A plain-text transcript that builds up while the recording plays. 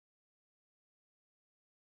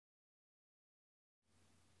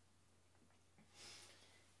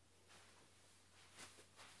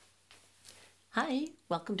Hi,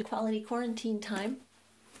 welcome to Quality Quarantine Time.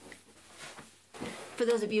 For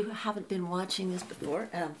those of you who haven't been watching this before,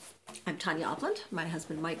 I'm Tania Opland. My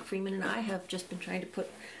husband Mike Freeman and I have just been trying to put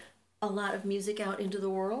a lot of music out into the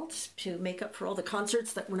world to make up for all the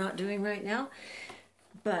concerts that we're not doing right now.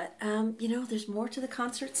 But, you know, there's more to the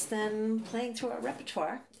concerts than playing through our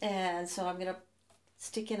repertoire. And so I'm going to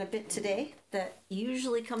stick in a bit today that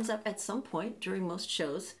usually comes up at some point during most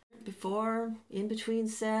shows. Before, in between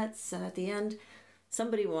sets, and at the end,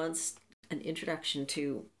 somebody wants an introduction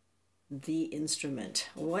to the instrument.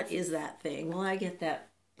 What is that thing? Well, I get that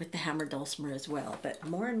with the hammer dulcimer as well, but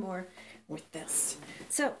more and more with this.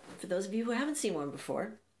 So, for those of you who haven't seen one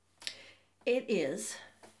before, it is,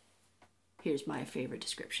 here's my favorite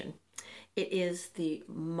description, it is the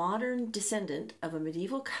modern descendant of a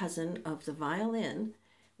medieval cousin of the violin,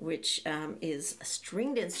 which is a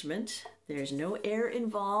stringed instrument. There's no air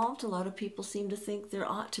involved. A lot of people seem to think there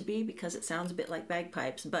ought to be because it sounds a bit like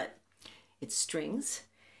bagpipes, but it's strings,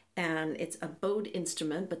 and it's a bowed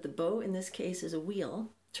instrument, but the bow in this case is a wheel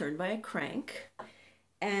turned by a crank,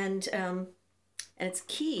 and it's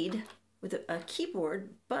keyed with a keyboard,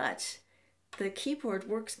 but the keyboard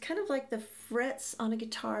works kind of like the frets on a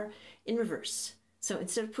guitar in reverse. So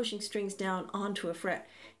instead of pushing strings down onto a fret,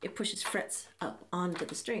 it pushes frets up onto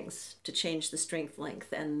the strings to change the string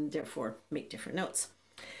length and therefore make different notes.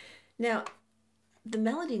 Now, the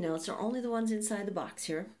melody notes are only the ones inside the box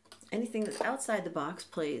here. Anything that's outside the box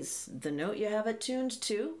plays the note you have it tuned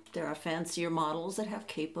to. There are fancier models that have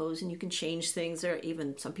capos and you can change things. There are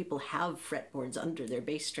even some people have fretboards under their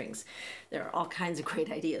bass strings. There are all kinds of great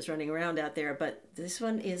ideas running around out there, but this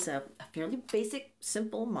one is a fairly basic,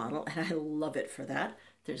 simple model, and I love it for that.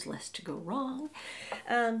 There's less to go wrong.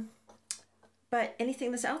 But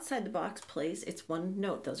anything that's outside the box plays its one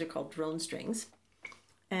note. Those are called drone strings.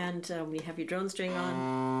 And when you have your drone string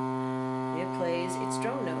on, it plays its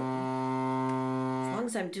drone note. As long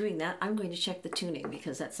as I'm doing that, I'm going to check the tuning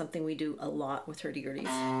because that's something we do a lot with Hurdy Gurdys.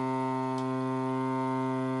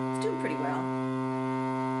 It's doing pretty well.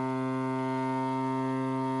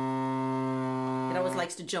 It always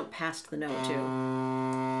likes to jump past the note too.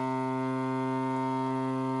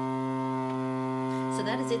 So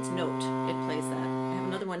that is its note. It plays that. I have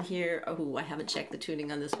another one here. Oh, I haven't checked the tuning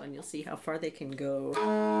on this one. You'll see how far they can go.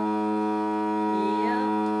 Yeah.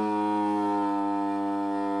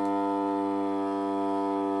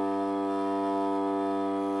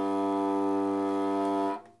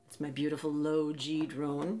 It's my beautiful low G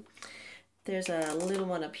drone. There's a little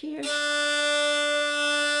one up here.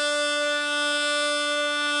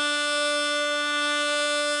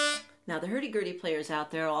 Now the hurdy-gurdy players out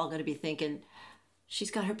there are all going to be thinking,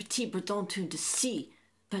 she's got her petit breton tuned to C,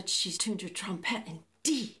 but she's tuned her trompette in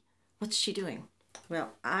D. What's she doing?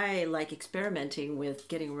 Well, I like experimenting with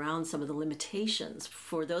getting around some of the limitations.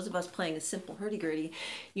 For those of us playing a simple hurdy-gurdy,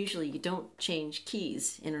 usually you don't change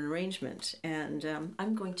keys in an arrangement, and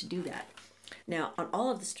I'm going to do that. Now, on all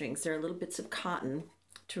of the strings, there are little bits of cotton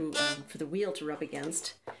for the wheel to rub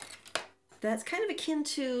against. That's kind of akin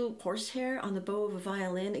to horsehair on the bow of a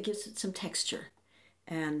violin. It gives it some texture.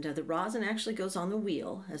 And the rosin actually goes on the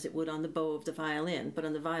wheel as it would on the bow of the violin. But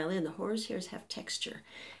on the violin, the horsehairs have texture.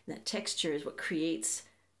 And that texture is what creates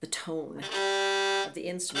the tone of the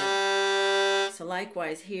instrument. So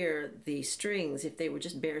likewise here, the strings, if they were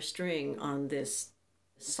just bare string on this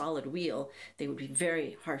solid wheel, they would be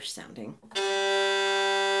very harsh sounding. So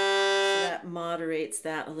that moderates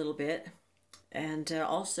that a little bit. And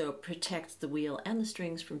also protects the wheel and the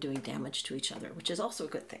strings from doing damage to each other, which is also a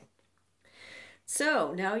good thing.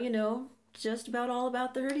 So now you know just about all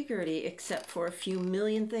about the hurdy-gurdy, except for a few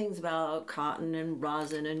million things about cotton and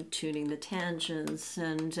rosin and tuning the tangents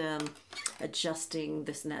and adjusting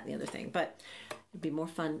this and that and the other thing. But it'd be more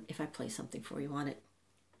fun if I play something for you on it.